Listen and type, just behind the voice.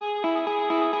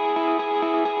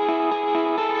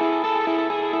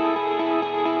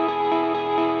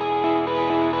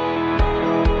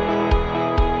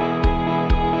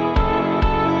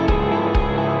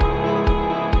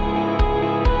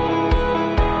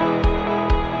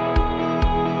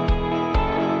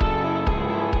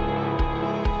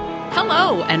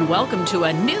Hello, and welcome to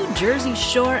a New Jersey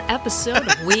Shore episode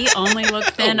of We Only Look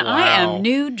Thin. Wow. I am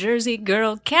New Jersey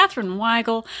girl Katherine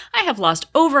Weigel. I have lost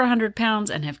over 100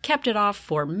 pounds and have kept it off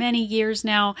for many years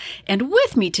now. And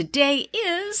with me today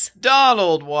is...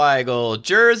 Donald Weigel,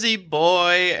 Jersey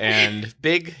boy, and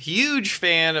huge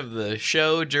fan of the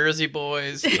show Jersey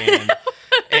Boys,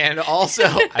 and also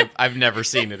I've never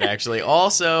seen it actually.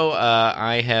 Also,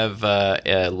 I have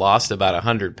lost about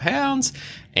 100 pounds,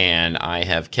 and I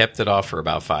have kept it off for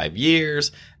about 5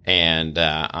 years, and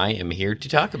I am here to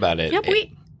talk about it. Yep,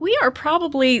 we are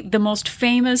probably the most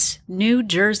famous New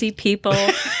Jersey people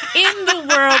in the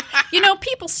world. You know,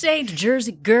 people say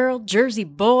Jersey girl, Jersey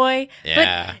boy,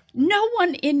 Yeah. but no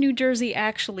one in New Jersey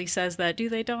actually says that, do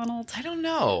they, Donald? I don't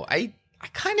know. I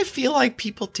kind of feel like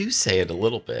people do say it a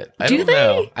little bit. I Do don't they?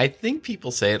 know. I think people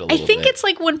say it a little bit. I think it's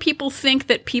like when people think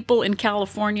that people in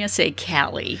California say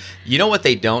Cali. You know what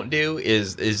they don't do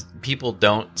is people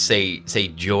don't say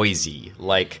Joyzy.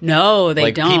 Like No, they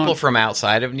like don't. people from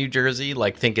outside of New Jersey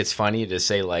like think it's funny to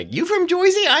say like, you from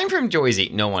Joyzy? I'm from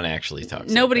Joyzy. No one actually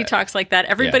talks Nobody like that. talks like that.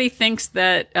 Everybody thinks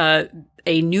that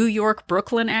a New York,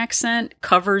 Brooklyn accent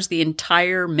covers the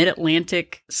entire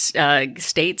mid-Atlantic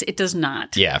states. It does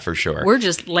not. Yeah, for sure. We're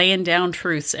just laying down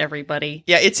truths, everybody.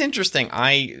 Yeah, it's interesting.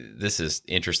 This is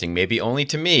interesting, maybe only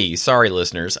to me. Sorry,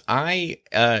 listeners. I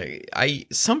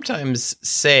sometimes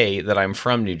say that I'm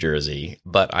from New Jersey,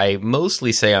 but I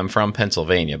mostly say I'm from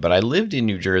Pennsylvania. But I lived in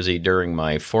New Jersey during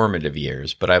my formative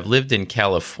years, but I've lived in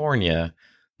California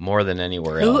more than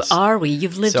anywhere else. Who are we?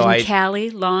 You've lived So in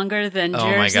Cali longer than Jersey?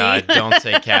 Oh my God, don't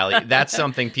say Cali. That's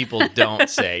something people don't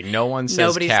say. No one says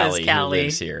Nobody Cali says Cali. who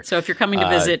lives here. So if you're coming to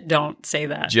visit, don't say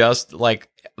that. Just like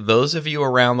those of you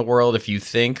around the world, if you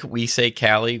think we say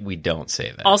Cali, we don't say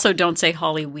that. Also, don't say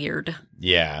Holly Weird.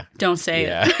 Yeah. Don't say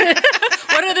Yeah. it.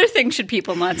 What other things should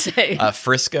people not say?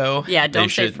 Frisco. Yeah, don't They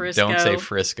say should- Frisco. Don't say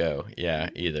Frisco. Yeah,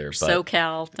 either. But,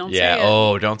 SoCal. Don't yeah. say it.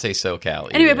 Oh, don't say SoCal.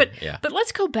 Anyway, either. but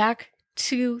let's go back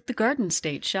to the Garden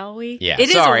State, shall we? Yeah. It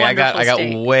is Sorry, a I got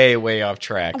wonderful state. way off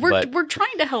track. We're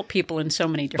trying to help people in so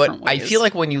many different But I ways. feel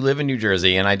like when you live in New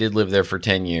Jersey, and I did live there for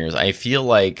 10 years, I feel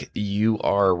like you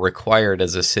are required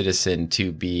as a citizen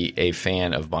to be a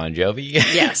fan of Bon Jovi.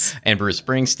 Yes. And Bruce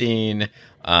Springsteen,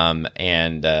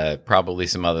 and probably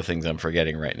some other things I'm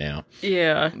forgetting right now.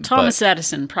 Yeah, Thomas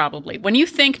Edison, probably. When you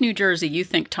think New Jersey, you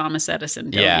think Thomas Edison,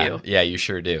 don't you? Yeah, you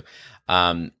sure do.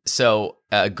 So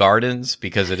gardens,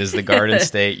 because it is the Garden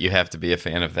State, you have to be a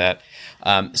fan of that.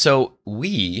 So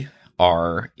we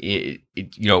are,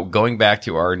 going back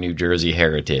to our New Jersey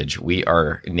heritage, we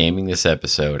are naming this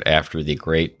episode after the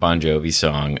great Bon Jovi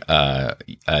song,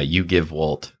 You Give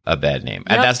Walt a Bad Name.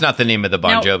 Yep. And that's not the name of the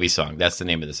Bon Now- Jovi song. That's the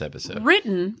name of this episode.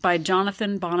 Written by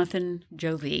Jonathan Bonathan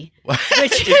Jovi.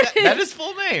 That is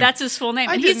full name. That's his full name.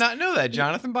 I And did he's- not know that.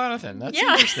 Jonathan Bonathan. That's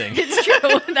Yeah, interesting. it's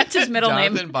true. That's his middle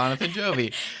name. Jonathan Bonathan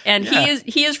Jovi. And Yeah.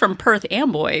 he is from Perth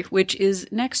Amboy, which is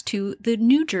next to the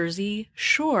New Jersey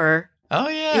Shore. Oh,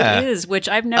 yeah. It is, which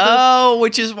I've never... Oh,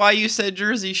 which is why you said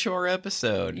Jersey Shore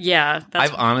episode. Yeah,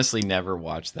 that's I've honestly never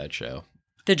watched that show.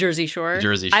 the Jersey Shore.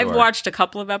 Jersey I've Shore. watched a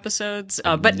couple of episodes,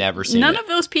 I've but never seen none it. of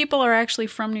those people are actually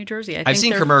from New Jersey. I I've think seen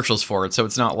they're- commercials for it, so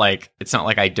it's not like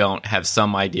I don't have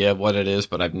some idea of what it is,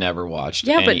 but I've never watched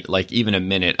Yeah, any, like even a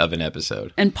minute of an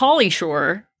episode. And Pauly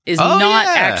Shore is Oh, not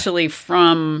yeah. actually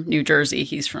from New Jersey.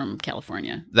 He's from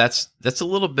California. That's a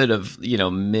little bit of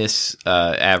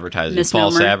advertising,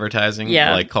 false Misnomer. advertising,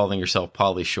 Yeah. like calling yourself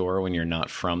Pauly Shore when you're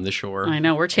not from the shore. I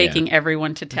know, we're taking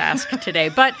everyone to task today.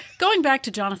 But going back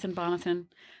to Jonathan Bonathan,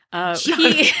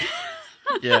 he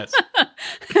Yes,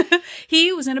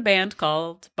 he was in a band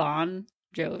called Bon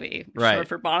Jovi, Right. short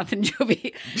for Bonathan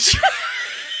Jovi.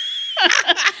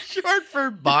 short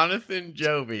for Bonathan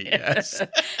Jovi. Yes.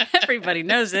 Everybody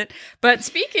knows it. But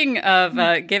speaking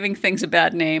of giving things a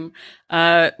bad name,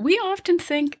 we often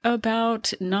think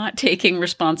about not taking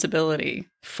responsibility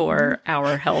for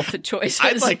our health choices.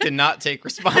 I'd like to not take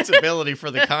responsibility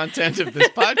for the content of this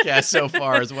podcast so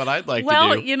far is what I'd like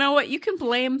Well, to do. you know what? You can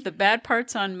blame the bad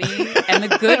parts on me and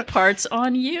the good parts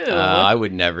on you. I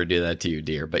would never do that to you,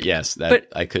 dear. But yes,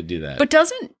 I could do that. But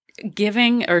doesn't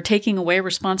giving or taking away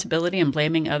responsibility and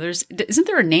blaming others, isn't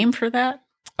there a name for that?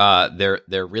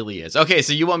 There really is. Okay,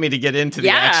 so you want me to get into the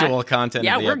Yeah. actual content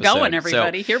Yeah, of the we're episode. going,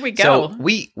 everybody. Here we go. So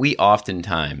we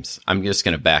oftentimes, I'm just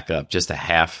going to back up just a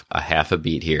half a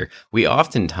beat here. We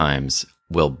oftentimes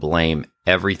will blame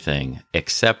everything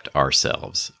except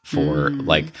ourselves for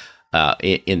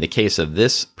in the case of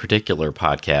this particular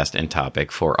podcast and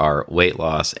topic for our weight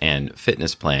loss and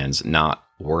fitness plans not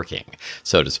working,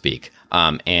 so to speak,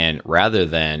 and rather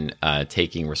than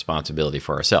taking responsibility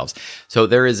for ourselves. So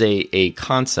there is a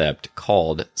concept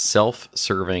called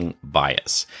self-serving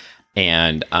bias.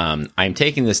 And I'm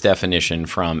taking this definition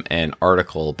from an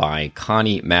article by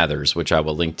Connie Mathers, which I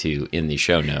will link to in the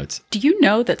show notes. Do you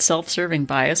know that self-serving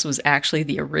bias was actually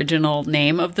the original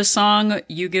name of the song,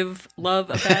 You Give Love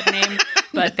a Bad Name?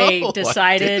 But No, they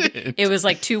decided didn't. it was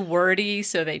like too wordy,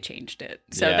 so they changed it.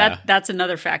 So Yeah. that's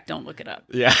another fact. Don't look it up.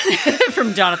 Yeah.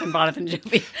 From Jonathan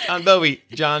Jovi.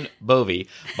 John Bovey,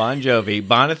 Bon Jovi,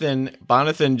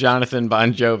 Jonathan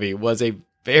Bon Jovi was a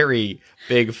very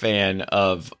big fan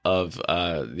of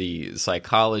the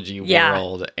psychology Yeah.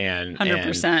 world and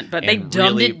 100%, but they and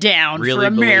dumbed really- it down really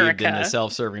for believed America. in the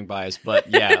self-serving bias.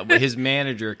 But yeah, his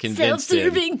manager convinced him.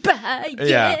 Self-serving bias.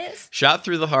 Yeah, shot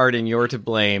through the heart and you're to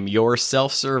blame. Your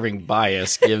self-serving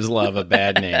bias gives love a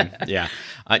bad name. Yeah,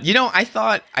 I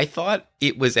thought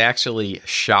it was actually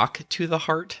shock to the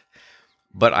heart.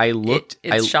 But I looked.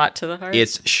 It's shot to the heart.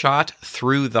 It's shot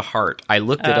through the heart. I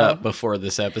looked it up before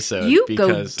this episode. You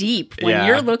because, go deep when yeah.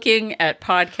 you're looking at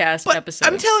podcast But episodes.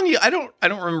 I'm telling you, I don't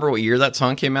remember what year that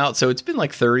song came out. So it's been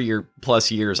like 30 or plus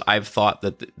years. I've thought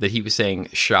that he was saying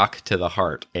 "shock to the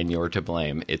heart" and you're to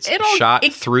blame. It's shot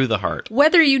through the heart.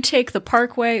 Whether you take the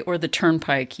Parkway or the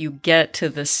Turnpike, you get to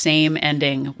the same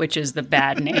ending, which is the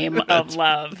bad name of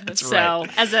love. That's so,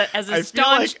 right. as a I feel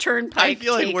staunch like- Turnpike, I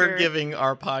feel like we're taker- giving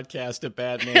our podcast a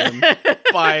bad name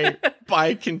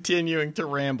by continuing to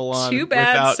ramble on. Too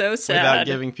bad, without, so sad. Without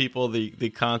giving people the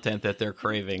content that they're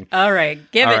craving. All right,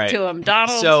 give All it right. to him,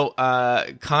 Donald. So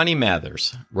Connie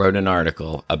Mathers wrote an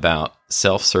article about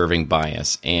self-serving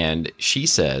bias, and she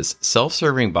says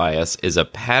self-serving bias is a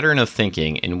pattern of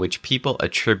thinking in which people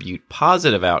attribute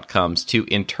positive outcomes to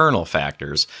internal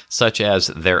factors, such as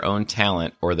their own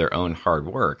talent or their own hard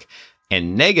work,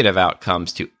 and negative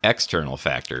outcomes to external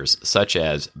factors, such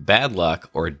as bad luck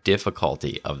or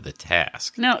difficulty of the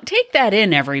task. now, take that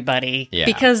in, everybody, Yeah.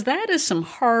 because that is some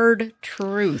hard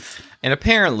truth. And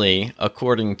apparently,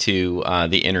 according to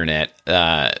the internet,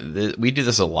 we do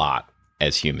this a lot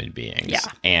as human beings.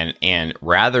 Yeah. And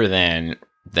rather than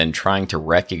trying to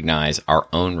recognize our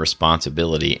own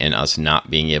responsibility in us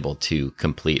not being able to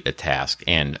complete a task.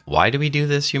 And why do we do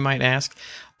this, you might ask?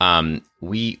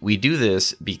 We do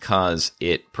this because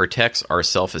it protects our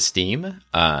self-esteem,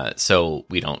 so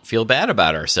we don't feel bad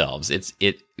about ourselves.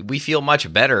 We feel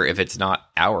much better if it's not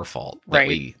our fault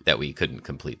that we couldn't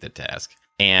complete the task.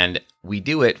 And we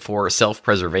do it for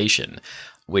self-preservation,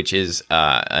 which is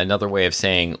another way of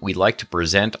saying we like to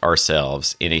present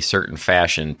ourselves in a certain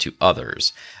fashion to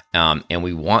others. And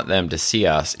we want them to see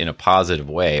us in a positive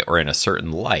way or in a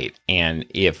certain light. And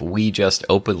if we just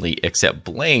openly accept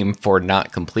blame for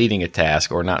not completing a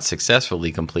task or not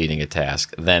successfully completing a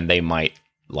task, then they might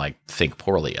think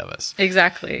poorly of us.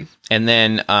 Exactly. And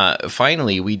then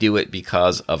finally, we do it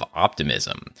because of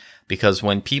optimism. Because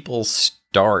when people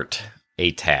start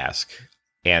a task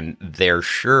and they're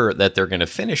sure that they're going to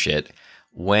finish it,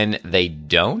 when they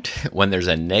don't, when there's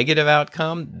a negative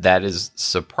outcome, that is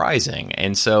surprising.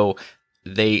 And so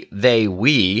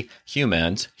we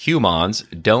humans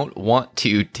don't want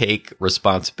to take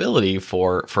responsibility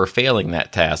for failing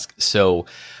that task. So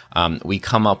we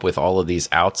come up with all of these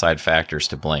outside factors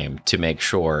to blame to make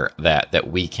sure that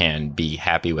we can be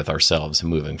happy with ourselves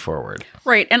moving forward.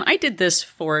 Right. And I did this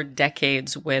for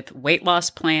decades with weight loss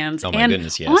plans. Oh my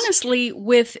goodness, yes. Honestly,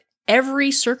 with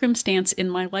every circumstance in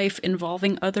my life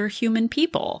involving other human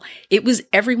people. It was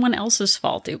everyone else's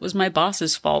fault. It was my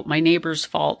boss's fault, my neighbor's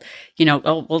fault.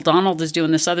 Donald is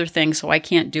doing this other thing, so I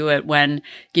can't do it when,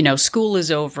 school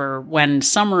is over, when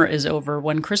summer is over,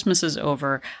 when Christmas is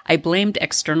over. I blamed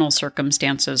external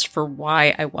circumstances for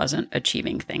why I wasn't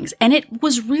achieving things. And it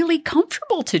was really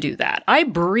comfortable to do that. I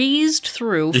breezed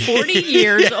through 40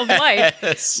 years of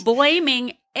life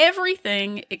blaming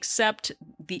everything except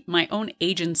my own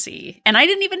agency. And I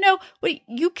didn't even know,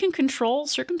 you can control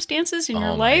circumstances in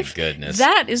your life? My goodness.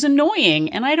 That is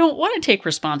annoying. And I don't want to take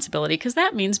responsibility because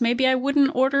that means maybe I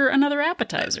wouldn't order another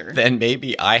appetizer. Then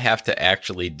maybe I have to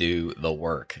actually do the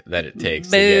work that it takes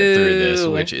to get through this,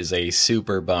 which is a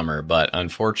super bummer. But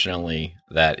unfortunately,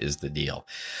 that is the deal.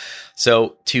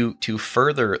 So to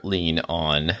further lean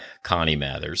on Connie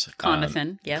Mathers.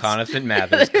 Conathan, yes. Conathan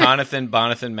Mathers.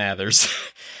 Bonathan Mathers.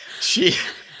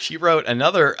 She wrote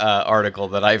another article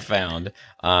that I found,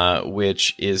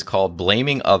 which is called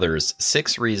Blaming Others,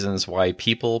 6 Reasons Why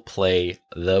People Play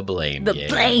the Blame Game. The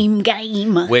blame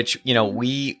game. Which,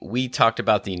 we talked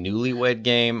about the Newlywed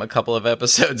Game a couple of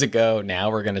episodes ago.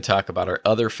 Now we're going to talk about our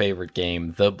other favorite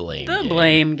game, the Blame Game. The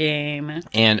blame game.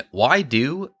 And why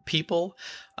do people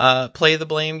play the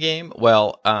blame game?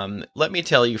 Well, let me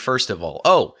tell you First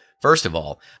of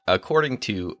all, according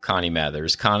to Connie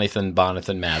Mathers,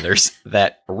 Conathan Mathers,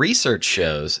 that research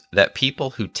shows that people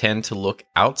who tend to look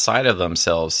outside of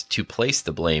themselves to place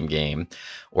the blame game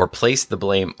or place the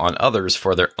blame on others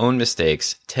for their own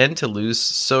mistakes tend to lose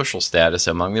social status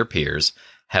among their peers,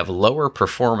 have lower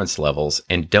performance levels,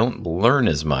 and don't learn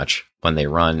as much when they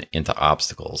run into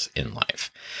obstacles in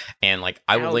life. And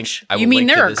I will link. You mean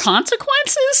there are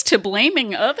consequences to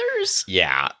blaming others?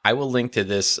 Yeah, I will link to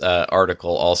this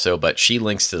article also, but she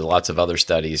links to lots of other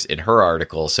studies in her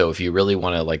article. So if you really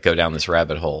want to go down this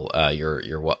rabbit hole,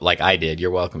 you're like I did,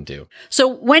 you're welcome to. So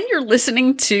when you're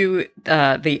listening to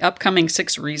the upcoming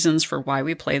 6 reasons for why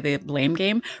we play the blame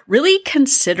game, really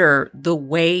consider the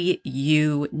way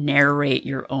you narrate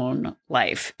your own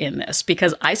life in this,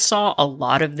 because I saw a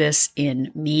lot of this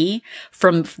in me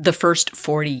from the first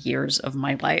 40 years of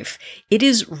my life. It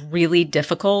is really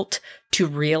difficult to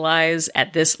realize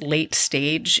at this late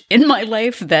stage in my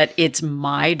life that it's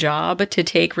my job to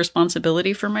take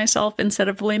responsibility for myself instead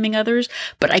of blaming others.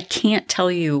 But I can't tell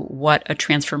you what a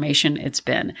transformation it's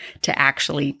been to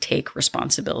actually take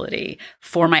responsibility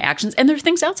for my actions. And there are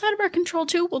things outside of our control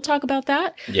too. We'll talk about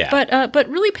that. Yeah. But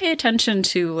really pay attention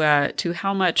to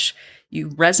how much you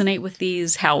resonate with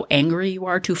these, how angry you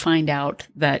are to find out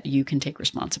that you can take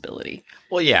responsibility.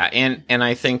 Well, yeah. And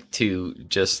I think to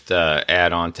just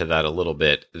add on to that a little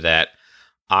bit, that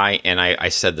I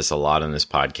said this a lot on this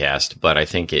podcast, but I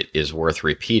think it is worth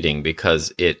repeating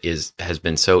because has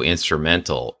been so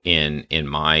instrumental in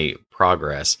my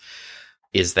progress,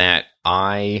 is that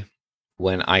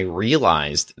when I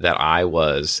realized that I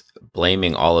was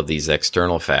blaming all of these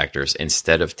external factors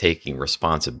instead of taking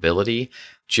responsibility,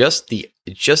 just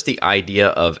the idea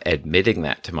of admitting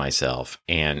that to myself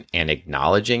and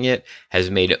acknowledging it has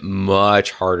made it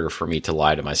much harder for me to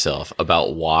lie to myself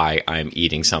about why I'm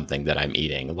eating something that I'm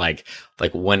eating. Like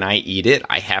when I eat it,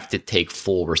 I have to take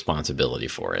full responsibility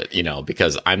for it,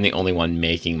 because I'm the only one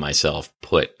making myself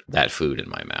put that food in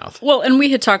my mouth. Well, and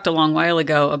we had talked a long while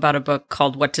ago about a book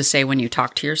called What to Say When You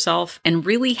Talk to Yourself, and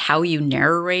really how you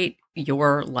narrate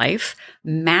your life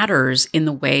matters in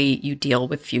the way you deal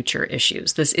with future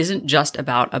issues. This isn't just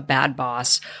about a bad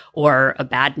boss or a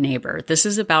bad neighbor. This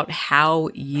is about how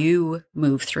you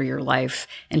move through your life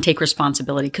and take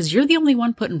responsibility, because you're the only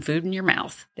one putting food in your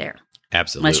mouth there.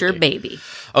 Absolutely. Unless you're a baby.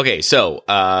 Okay, so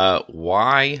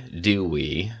why do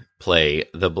we play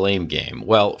the blame game?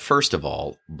 Well, first of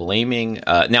all, blaming.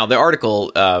 Now, the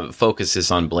article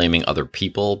focuses on blaming other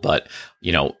people, but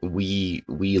we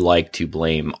like to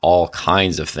blame all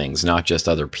kinds of things, not just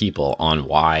other people, on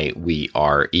why we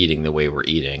are eating the way we're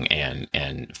eating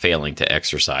and failing to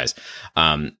exercise.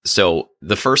 So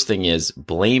the first thing is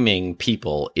blaming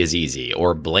people is easy,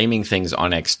 or blaming things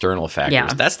on external factors.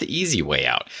 Yeah. That's the easy way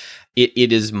out.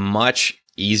 It is much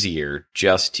easier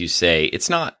just to say it's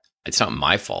not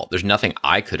my fault. There's nothing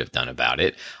I could have done about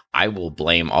it. I will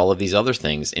blame all of these other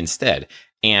things instead.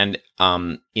 And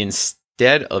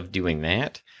instead of doing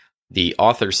that, the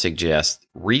author suggests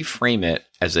reframe it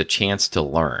as a chance to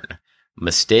learn.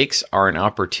 Mistakes are an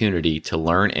opportunity to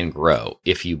learn and grow.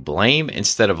 If you blame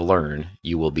instead of learn,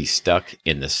 you will be stuck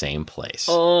in the same place.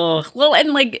 Oh, well,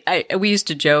 and we used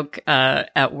to joke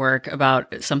at work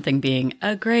about something being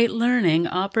a great learning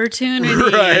opportunity.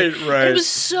 Right. It was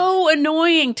so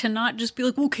annoying to not just be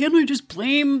like, well, can't I just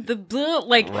blame the blah?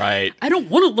 Right. I don't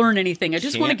want to learn anything. I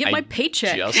just want to get my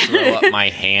paycheck. Just throw up my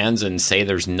hands and say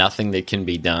there's nothing that can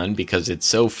be done, because it's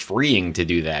so freeing to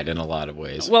do that in a lot of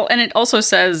ways. Well, and it also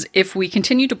says if we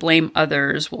continue to blame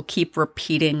others, we'll keep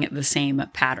repeating the same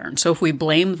pattern. So if we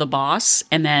blame the boss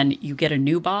and then you get a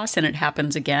new boss and it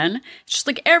happens again, it's just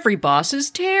like every boss is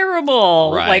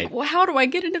terrible. Right. Like, well, how do I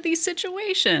get into these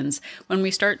situations? When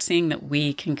we start seeing that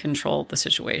we can control the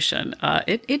situation,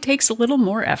 it takes a little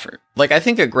more effort. I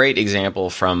think a great example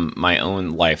from my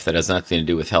own life that has nothing to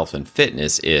do with health and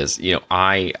fitness is,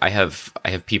 I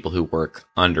have people who work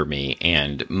under me,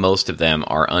 and most of them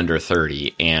are under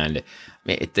 30, and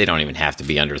they don't even have to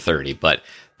be under 30, but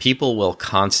people will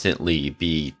constantly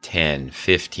be 10,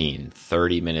 15,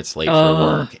 30 minutes late for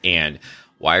work. And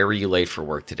why were you late for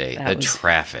work today?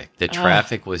 The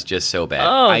traffic was just so bad.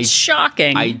 Oh, it's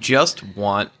shocking. I just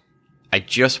want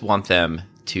them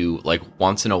to,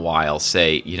 once in a while,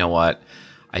 say, you know what?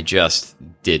 I just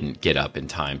didn't get up in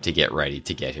time to get ready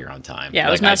to get here on time. Yeah,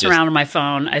 I was messing around on my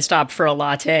phone. I stopped for a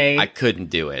latte. I couldn't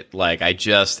do it. Like I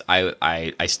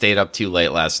stayed up too late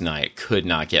last night. Could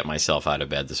not get myself out of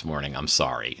bed this morning. I'm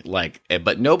sorry. Like,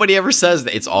 but nobody ever says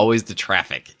that. It's always the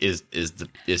traffic is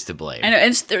to blame. I know.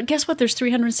 And guess what? There's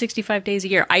 365 days a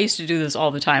year. I used to do this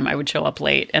all the time. I would show up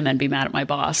late and then be mad at my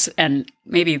boss, and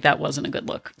maybe that wasn't a good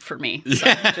look for me. So,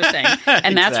 just saying.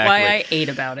 And that's why I ate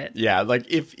about it. Yeah,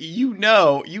 like if you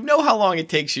know how long it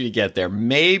takes you to get there.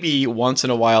 Maybe once in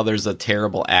a while there's a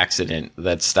terrible accident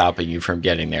that's stopping you from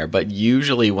getting there. But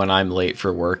usually when I'm late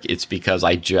for work, it's because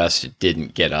I just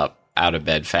didn't get up out of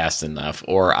bed fast enough,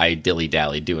 or I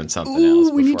dilly-dally doing something else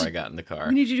before I got in the car.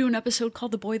 We need to do an episode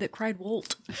called The Boy That Cried Wolf.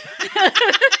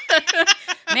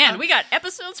 Man, we got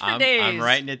episodes for days. I'm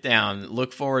writing it down.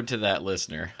 Look forward to that,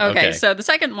 listener. Okay, so the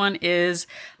second one is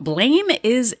blame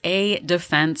is a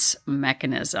defense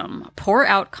mechanism. Poor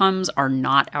outcomes are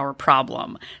not our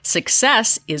problem.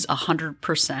 Success is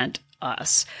 100%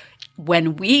 us.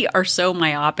 When we are so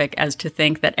myopic as to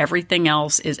think that everything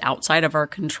else is outside of our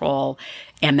control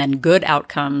and then good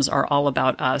outcomes are all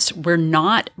about us, we're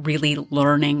not really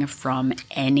learning from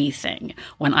anything.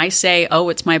 When I say, oh,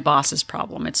 it's my boss's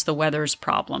problem, it's the weather's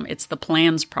problem, it's the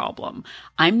plan's problem,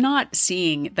 I'm not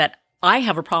seeing that I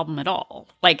have a problem at all.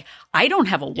 Like, I don't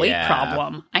have a weight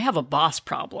problem. I have a boss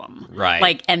problem. Right.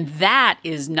 Like, and that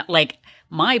is not like,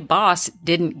 my boss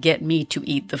didn't get me to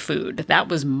eat the food. That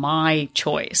was my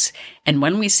choice. And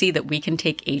when we see that we can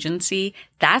take agency,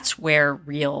 that's where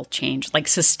real change, like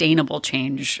sustainable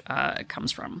change,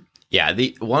 comes from. Yeah,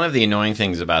 one of the annoying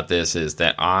things about this is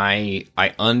that I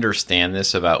understand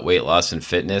this about weight loss and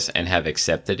fitness and have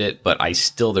accepted it, but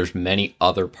there's many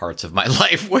other parts of my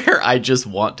life where I just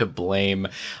want to blame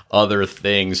other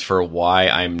things for why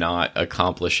I'm not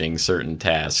accomplishing certain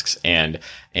tasks, and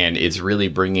it's really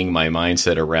bringing my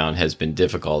mindset around has been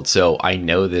difficult. So I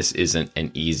know this isn't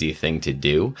an easy thing to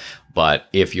do, but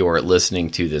if you're listening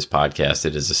to this podcast,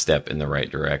 it is a step in the right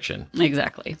direction.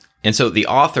 Exactly. And so the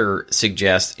author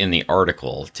suggests in the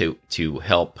article to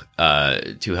help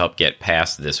get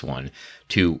past this one,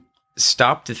 to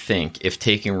stop to think if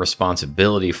taking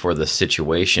responsibility for the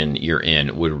situation you're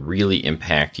in would really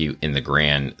impact you in the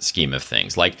grand scheme of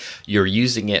things. Like you're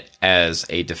using it as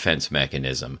a defense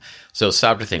mechanism. So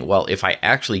stop to think, well, if I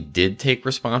actually did take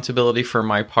responsibility for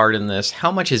my part in this,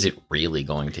 how much is it really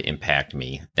going to impact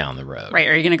me down the road? Right.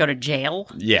 Are you going to go to jail?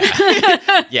 Yeah.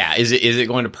 Yeah. Is it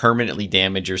going to permanently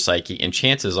damage your psyche? And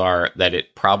chances are that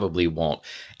it probably won't.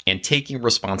 And taking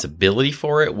responsibility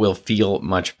for it will feel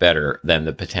much better than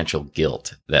the potential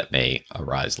guilt that may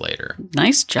arise later.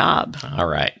 Nice job. All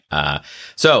right.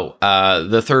 So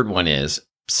the third one is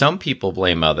some people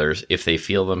blame others if they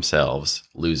feel themselves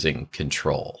losing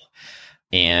control.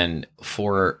 And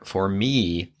for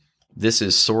me, this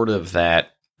is sort of that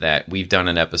we've done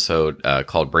an episode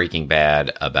called Breaking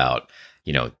Bad about,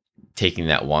 taking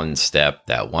that one step,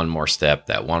 that one more step,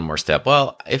 that one more step.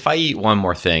 Well, if I eat one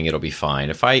more thing, it'll be fine.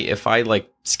 If I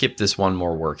like skip this one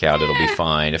more workout, it'll be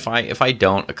fine. If I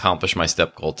don't accomplish my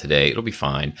step goal today, it'll be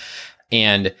fine.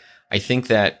 And I think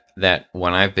that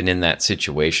when I've been in that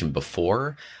situation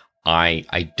before,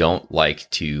 I don't like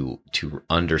to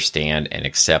understand and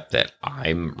accept that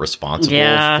I'm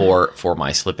responsible for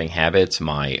my slipping habits,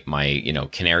 my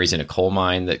canaries in a coal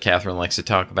mine that Catherine likes to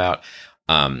talk about.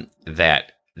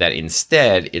 That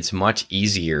instead, it's much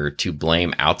easier to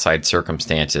blame outside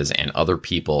circumstances and other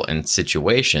people and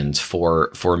situations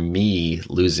for me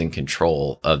losing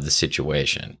control of the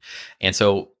situation. And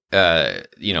so,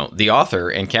 the author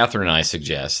and Catherine and I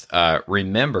suggest,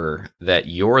 remember that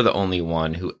you're the only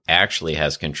one who actually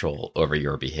has control over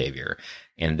your behavior.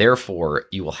 And therefore,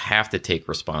 you will have to take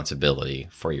responsibility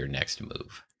for your next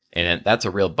move. And that's a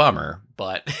real bummer,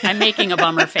 but... I'm making a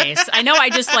bummer face. I know I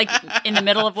just, in the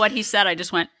middle of what he said, I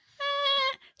just went,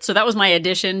 eh. So that was my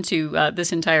addition to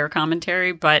this entire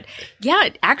commentary. But yeah,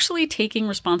 actually taking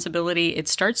responsibility, it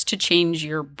starts to change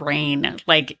your brain.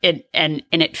 And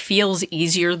it feels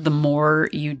easier the more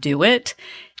you do it.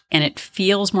 And it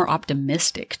feels more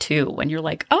optimistic, too, when you're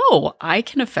like, oh, I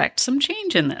can affect some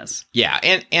change in this. Yeah.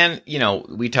 And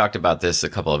we talked about this a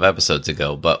couple of episodes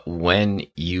ago, but when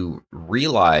you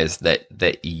realize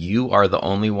that you are the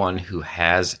only one who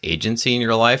has agency in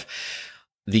your life,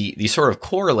 the sort of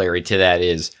corollary to that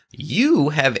is you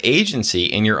have agency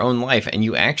in your own life and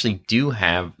you actually do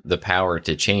have the power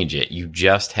to change it. You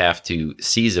just have to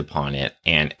seize upon it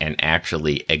and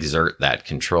actually exert that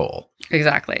control.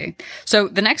 Exactly. So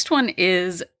the next one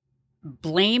is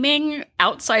Blaming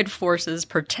outside forces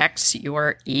protects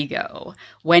your ego.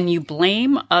 When you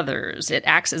blame others, it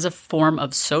acts as a form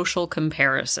of social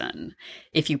comparison.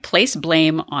 If you place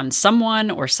blame on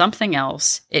someone or something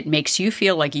else, it makes you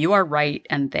feel like you are right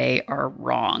and they are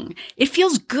wrong. It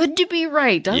feels good to be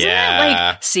right, doesn't it?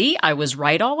 Like, see, I was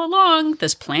right all along.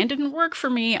 This plan didn't work for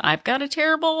me. I've got a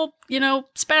terrible,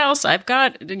 spouse. I've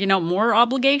got, more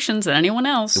obligations than anyone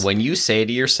else. When you say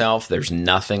to yourself, there's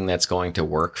nothing that's going to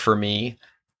work for me,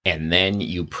 and then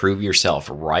you prove yourself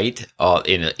right,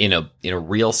 in a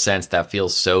real sense, that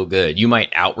feels so good. You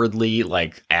might outwardly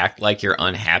act like you're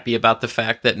unhappy about the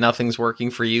fact that nothing's working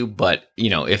for you, but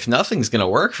if nothing's going to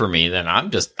work for me, then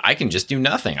I can just do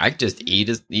nothing. I just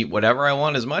eat whatever I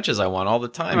want as much as I want all the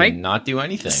time, right? And not do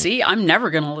anything. See, I'm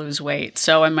never going to lose weight,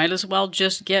 so I might as well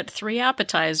just get 3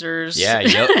 appetizers. Yeah,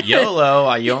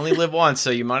 YOLO. You only live once,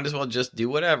 so you might as well just do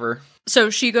whatever.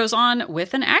 So she goes on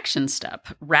with an action step.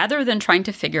 Rather than trying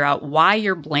to figure out why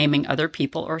you're blaming other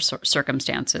people or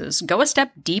circumstances, go a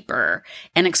step deeper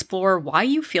and explore why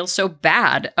you feel so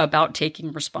bad about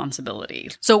taking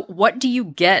responsibility. So what do you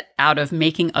get out of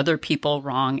making other people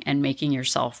wrong and making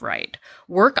yourself right?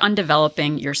 Work on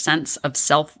developing your sense of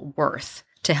self-worth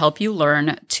to help you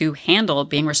learn to handle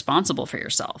being responsible for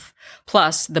yourself.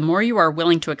 Plus, the more you are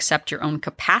willing to accept your own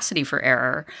capacity for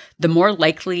error, the more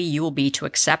likely you will be to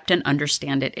accept and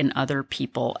understand it in other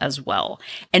people as well.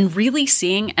 And really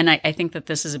seeing, and I think that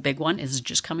this is a big one, is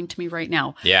just coming to me right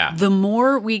now. Yeah. The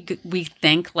more we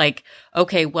think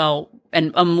okay, well,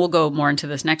 and we'll go more into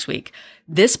this next week,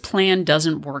 this plan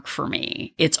doesn't work for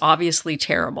me. It's obviously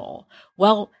terrible.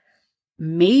 Well,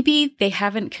 maybe they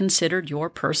haven't considered your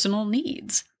personal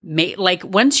needs.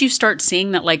 Once you start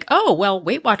seeing that,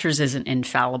 Weight Watchers isn't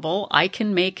infallible, I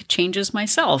can make changes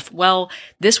myself. Well,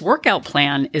 this workout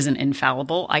plan isn't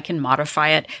infallible, I can modify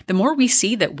it. The more we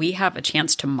see that we have a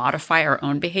chance to modify our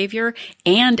own behavior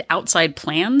and outside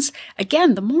plans,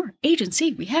 again, the more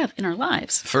agency we have in our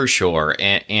lives. For sure.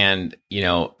 And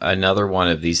another one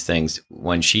of these things,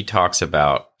 when she talks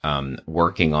about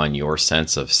working on your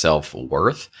sense of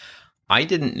self-worth, I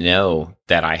didn't know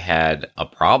that I had a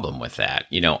problem with that.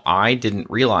 I didn't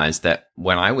realize that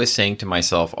when I was saying to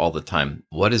myself all the time,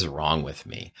 what is wrong with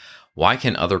me? Why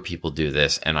can other people do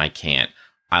this and I can't?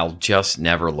 I'll just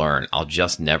never learn. I'll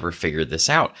just never figure this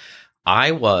out.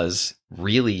 I was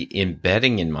really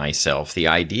embedding in myself the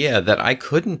idea that I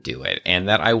couldn't do it and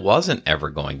that I wasn't ever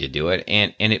going to do it.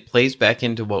 And it plays back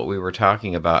into what we were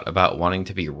talking about wanting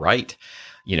to be right.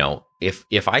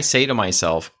 If I say to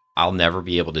myself, I'll never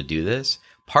be able to do this,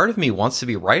 part of me wants to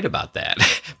be right about that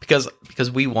because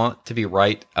we want to be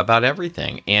right about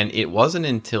everything. And it wasn't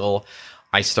until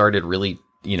I started really,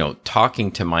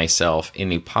 talking to myself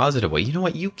in a positive way. You know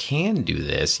what? You can do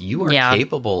this. You are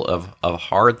capable of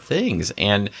hard things.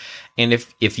 And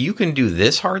if you can do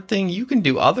this hard thing, you can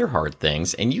do other hard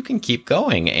things and you can keep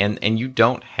going and you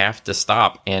don't have to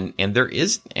stop. And there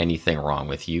isn't anything wrong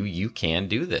with you. You can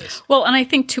do this. Well, and I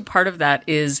think too, part of that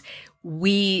is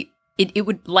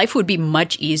life would be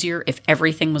much easier if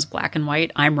everything was black and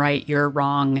white. I'm right, you're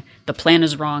wrong. The plan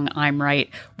is wrong, I'm right.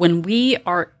 When we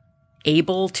are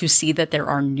able to see that there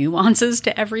are nuances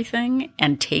to everything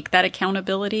and take that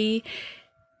accountability,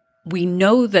 we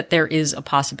know that there is a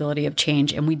possibility of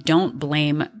change, and we don't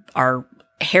blame our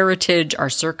heritage, our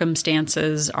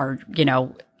circumstances, our,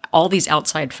 all these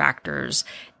outside factors.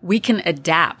 We can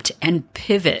adapt and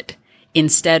pivot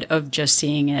instead of just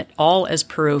seeing it all as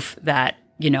proof that,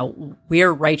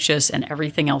 we're righteous and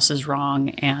everything else is wrong.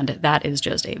 And that is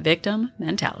just a victim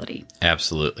mentality.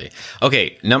 Absolutely.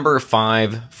 Okay. Number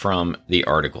 5 from the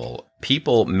article.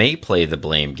 People may play the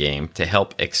blame game to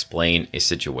help explain a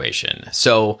situation.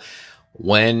 So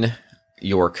when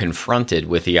you're confronted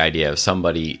with the idea of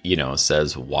somebody,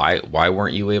 says, why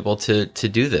weren't you able to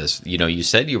do this? You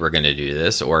said you were going to do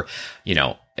this, or,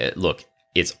 look,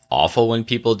 it's awful when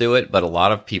people do it, but a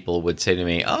lot of people would say to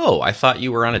me, "Oh, I thought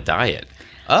you were on a diet.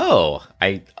 Oh,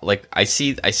 I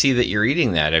see that you're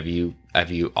eating that. Are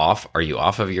you off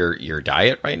of your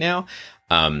diet right now?"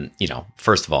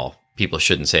 First of all, people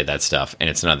shouldn't say that stuff and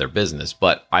it's none of their business,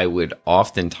 but I would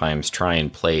oftentimes try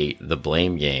and play the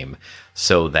blame game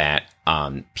so that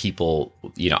people,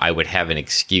 I would have an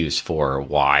excuse for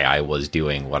why I was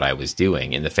doing what I was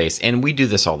doing in the face. And we do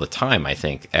this all the time, I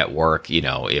think, at work.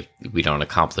 If we don't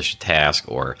accomplish a task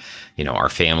or, our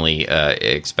family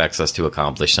expects us to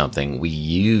accomplish something, we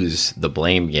use the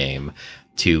blame game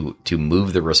to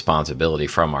move the responsibility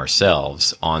from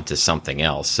ourselves onto something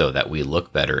else so that we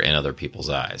look better in other people's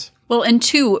eyes. Well, and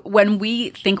 2, when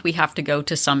we think we have to go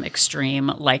to some extreme,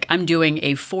 like I'm doing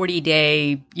a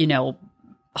 40-day,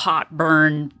 hot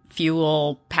burn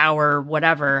fuel, power,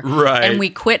 whatever. Right. And we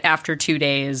quit after 2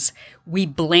 days. We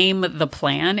blame the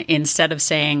plan instead of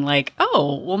saying like,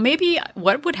 oh, well, maybe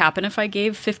what would happen if I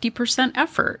gave 50%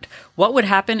 effort? What would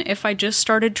happen if I just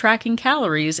started tracking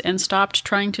calories and stopped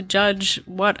trying to judge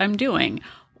what I'm doing?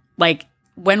 Like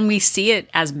when we see it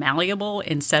as malleable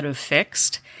instead of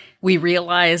fixed, we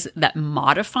realize that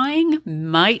modifying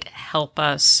might help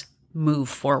us move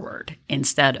forward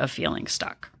instead of feeling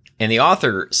stuck. And the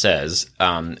author says,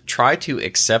 try to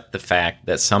accept the fact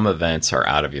that some events are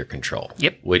out of your control.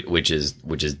 Yep. Which is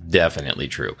definitely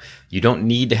true. You don't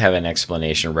need to have an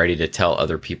explanation ready to tell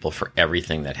other people for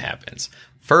everything that happens.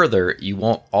 Further, you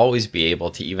won't always be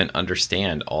able to even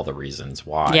understand all the reasons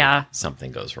why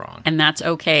something goes wrong. And that's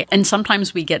okay. And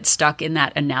sometimes we get stuck in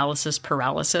that analysis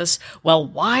paralysis. Well,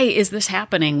 why is this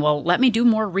happening? Well, let me do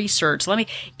more research.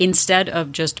 Instead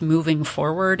of just moving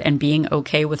forward and being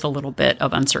okay with a little bit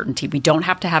of uncertainty. We don't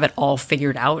have to have it all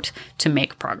figured out to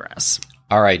make progress.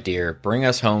 All right, dear, bring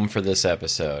us home for this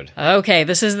episode. Okay,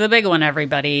 this is the big one,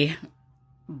 everybody.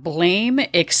 Blame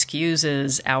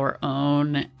excuses our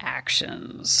own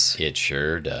actions. It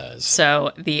sure does.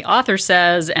 So the author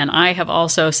says, and I have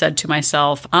also said to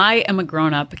myself, I am a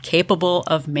grown-up capable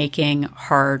of making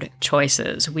hard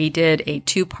choices. We did a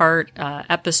two-part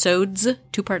episodes,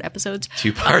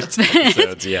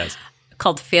 yes.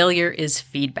 Called Failure is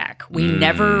Feedback. We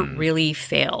never really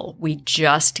fail. We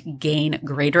just gain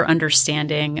greater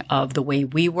understanding of the way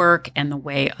we work and the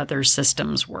way other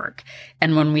systems work.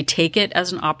 And when we take it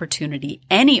as an opportunity,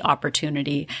 any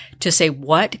opportunity to say,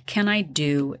 what can I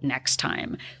do next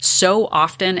time? So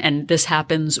often, and this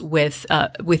happens with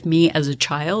me as a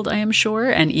child, I am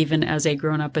sure, and even as a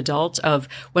grown-up adult, of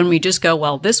when we just go,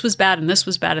 well, this was bad and this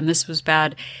was bad and this was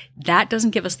bad, that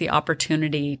doesn't give us the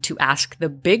opportunity to ask the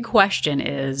big question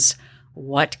is,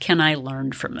 what can I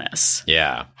learn from this?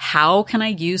 Yeah. How can I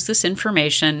use this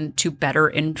information to better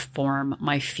inform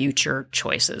my future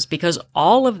choices? Because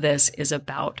all of this is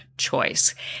about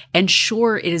choice. And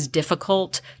sure, it is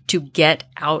difficult to get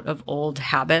out of old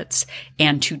habits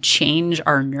and to change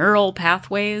our neural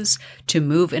pathways to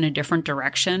move in a different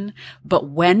direction. But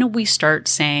when we start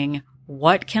saying,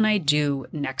 what can I do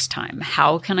next time?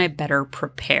 How can I better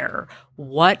prepare?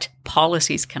 What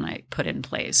policies can I put in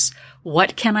place?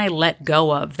 What can I let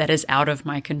go of that is out of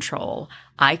my control?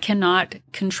 I cannot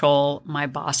control my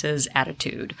boss's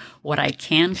attitude. What I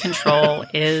can control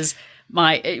is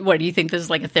what do you think this is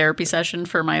like a therapy session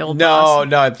for my old boss?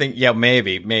 No, I think,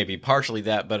 maybe partially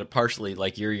that, but partially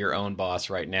like you're your own boss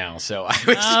right now. So I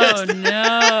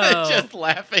was just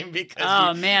laughing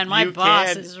because my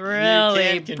boss is really you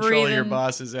can't control your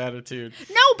boss's attitude.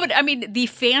 No, but I mean, the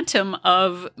phantom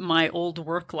of my old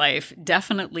work life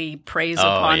definitely preys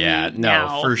upon me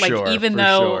now. For sure. Even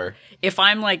though if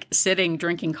I'm like sitting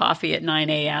drinking coffee at 9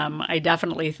 a.m., I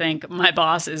definitely think my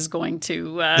boss is going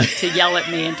to yell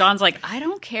at me. And Dawn's like, I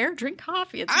don't care. Drink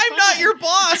coffee. It's I'm fine. not your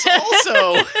boss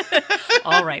also.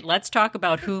 All right. Let's talk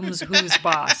about whose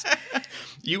boss.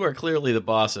 You are clearly the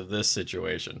boss of this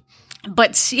situation.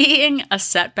 But seeing a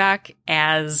setback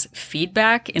as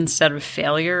feedback instead of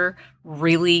failure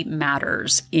really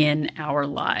matters in our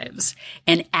lives.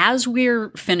 And as we're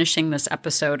finishing this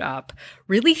episode up,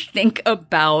 really think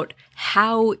about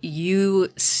how you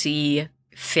see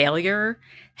failure,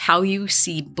 how you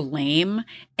see blame,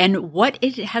 and what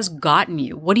it has gotten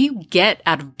you. What do you get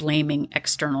out of blaming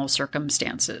external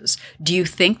circumstances? Do you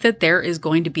think that there is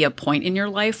going to be a point in your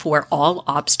life where all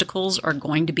obstacles are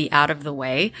going to be out of the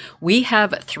way? We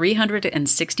have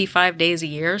 365 days a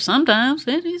year, sometimes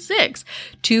 56,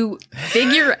 to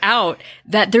figure out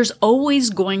that there's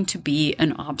always going to be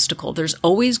an obstacle. There's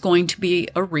always going to be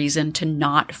a reason to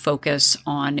not focus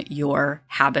on your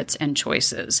habits and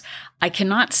choices. I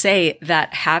cannot say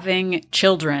that having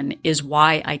children is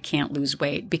why I can't lose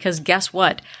weight, because guess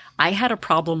what? I had a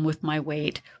problem with my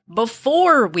weight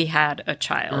before we had a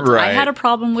child. Right. I had a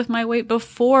problem with my weight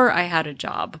before I had a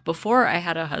job, before I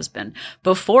had a husband,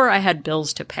 before I had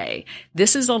bills to pay.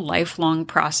 This is a lifelong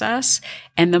process.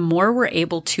 And the more we're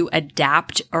able to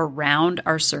adapt around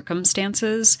our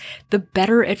circumstances, the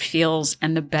better it feels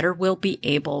and the better we'll be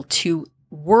able to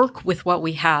work with what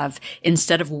we have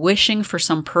instead of wishing for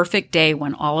some perfect day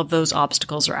when all of those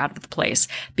obstacles are out of the place,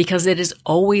 because it is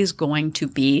always going to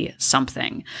be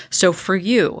something. So for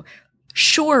you,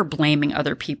 sure, blaming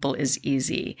other people is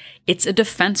easy. It's a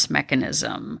defense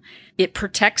mechanism. It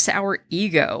protects our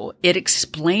ego. It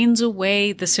explains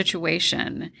away the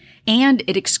situation, and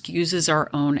it excuses our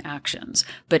own actions.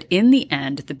 But in the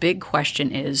end, the big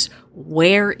question is,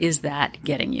 where is that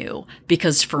getting you?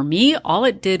 Because for me, all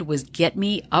it did was get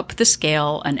me up the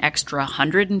scale an extra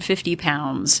 150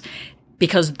 pounds,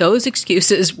 because those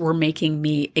excuses were making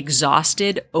me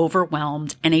exhausted,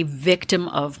 overwhelmed, and a victim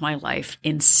of my life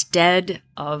instead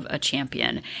of a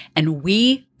champion. And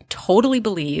we totally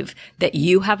believe that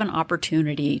you have an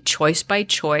opportunity, choice by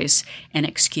choice and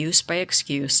excuse by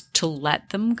excuse, to let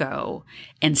them go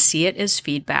and see it as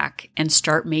feedback and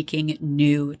start making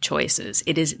new choices.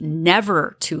 It is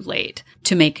never too late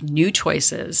to make new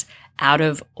choices out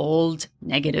of old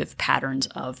negative patterns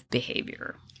of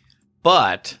behavior.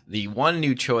 But the one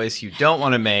new choice you don't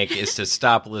want to make is to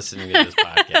stop listening to this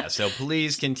podcast. So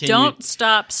please continue. Don't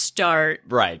stop, start.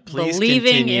 Right. Please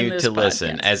believing continue in this to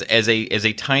listen. podcast. As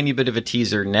a tiny bit of a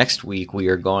teaser, next week we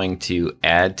are going to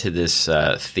add to this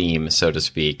theme, so to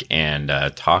speak, and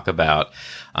talk about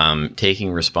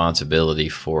taking responsibility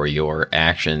for your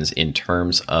actions in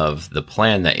terms of the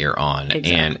plan that you're on.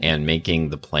 Exactly. and making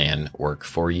the plan work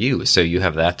for you. So you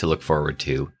have that to look forward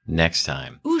to next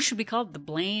time. Ooh, should we call it the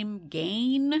blame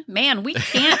gain? Man, we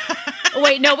can't. Oh,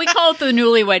 wait, no, we call it the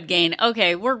newlywed gain.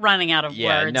 Okay, we're running out of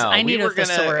words. No, I need we a were gonna,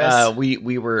 thesaurus.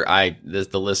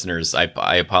 the listeners,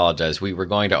 I apologize. We were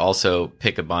going to also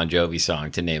pick a Bon Jovi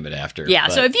song to name it after. Yeah,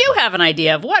 but so if you have an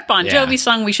idea of what Bon Jovi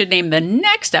song we should name the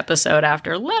next episode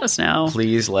after, let us know.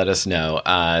 Please let us know.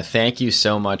 Thank you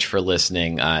so much for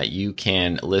listening. You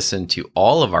can listen to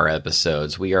all of our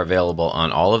episodes. We are available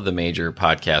on all of the major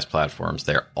podcast platforms.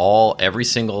 Every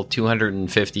single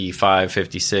 255,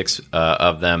 56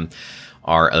 of them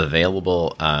are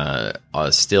available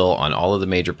still on all of the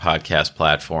major podcast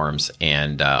platforms.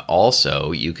 And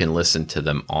also, you can listen to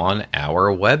them on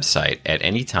our website at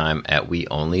any time at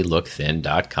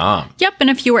weonlylookthin.com. Yep, and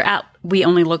if you were at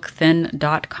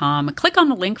weonlylookthin.com, click on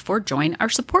the link for Join Our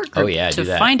Support Group to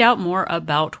find out more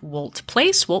about Wolt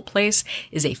Place. Wolt Place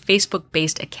is a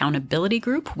Facebook-based accountability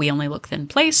group, We Only Look Thin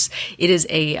Place. It is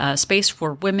a space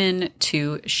for women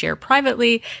to share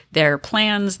privately their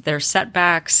plans, their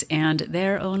setbacks, and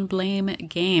their own blame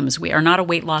games. We are not a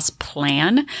weight loss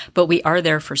plan, but we are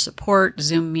there for support,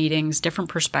 Zoom meetings, different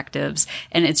perspectives,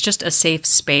 and it's just a safe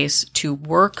space to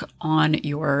work on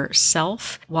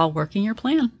yourself while working your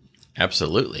plan.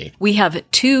 Absolutely. We have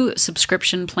 2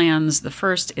 subscription plans. The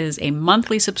first is a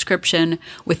monthly subscription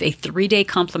with a 3-day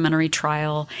complimentary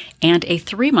trial and a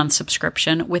 3-month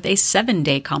subscription with a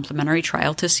 7-day complimentary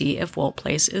trial to see if Wolt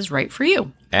Place is right for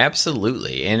you.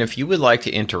 Absolutely. And if you would like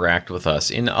to interact with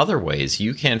us in other ways,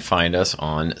 you can find us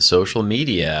on social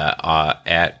media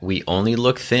at We Only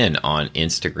Look Thin on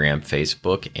Instagram,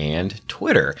 Facebook, and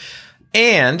Twitter.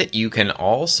 And you can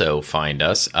also find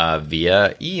us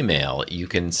via email. You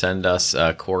can send us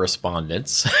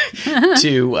correspondence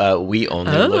to We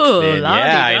Only Look Thin.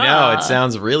 Yeah, I know. It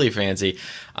sounds really fancy.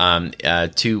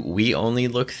 To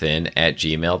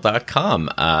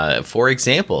weonlylookthin@gmail.com. For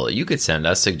example, you could send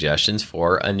us suggestions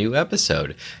for a new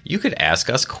episode. You could ask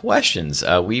us questions.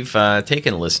 We've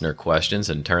taken listener questions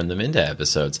and turned them into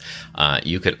episodes.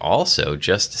 You could also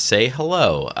just say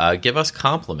hello, give us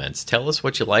compliments, tell us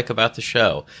what you like about the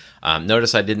show.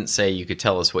 Notice I didn't say you could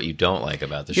tell us what you don't like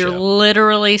about the show. You're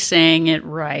literally saying it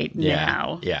right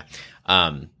now. Yeah.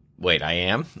 Wait, I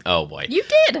am? Oh, boy. You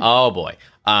did. Oh, boy.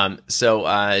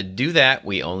 So do that.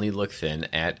 We only look thin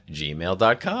at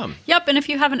gmail.com. Yep. And if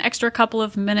you have an extra couple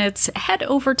of minutes, head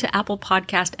over to Apple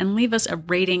Podcast and leave us a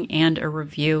rating and a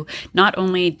review. Not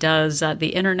only does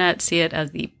the internet see it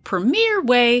as the premier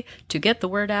way to get the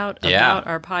word out about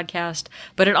our podcast,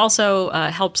 but it also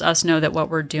helps us know that what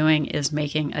we're doing is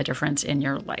making a difference in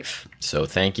your life. So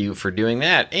thank you for doing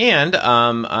that. And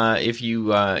if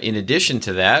you, in addition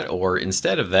to that, or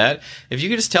instead of that, if you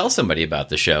could just tell somebody about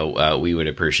the show, we would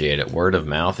appreciate it. Word of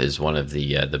mouth is one of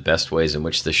the best ways in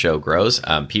which the show grows.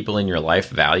 People in your life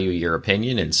value your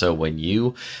opinion, and so when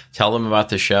you tell them about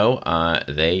the show,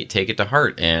 they take it to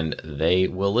heart and they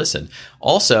will listen.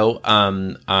 Also,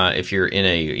 if you're in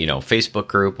a Facebook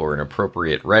group or an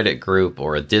appropriate Reddit group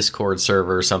or a Discord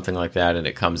server or something like that, and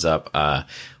it comes up,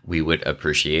 we would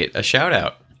appreciate a shout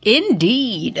out.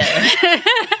 Indeed.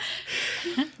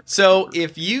 So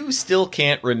if you still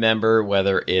can't remember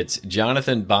whether it's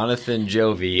Jonathan Bonathan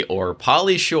Jovi or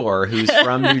Polly Shore, who's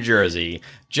from New Jersey,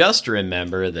 just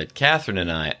remember that Catherine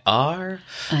and I are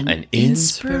an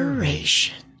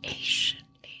inspiration.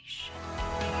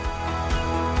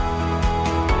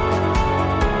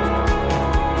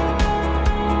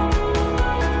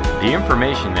 The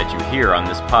information that you hear on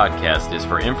this podcast is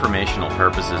for informational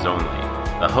purposes only.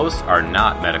 The hosts are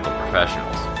not medical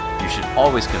professionals. You should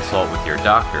always consult with your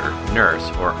doctor, nurse,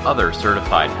 or other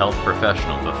certified health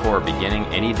professional before beginning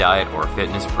any diet or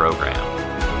fitness program.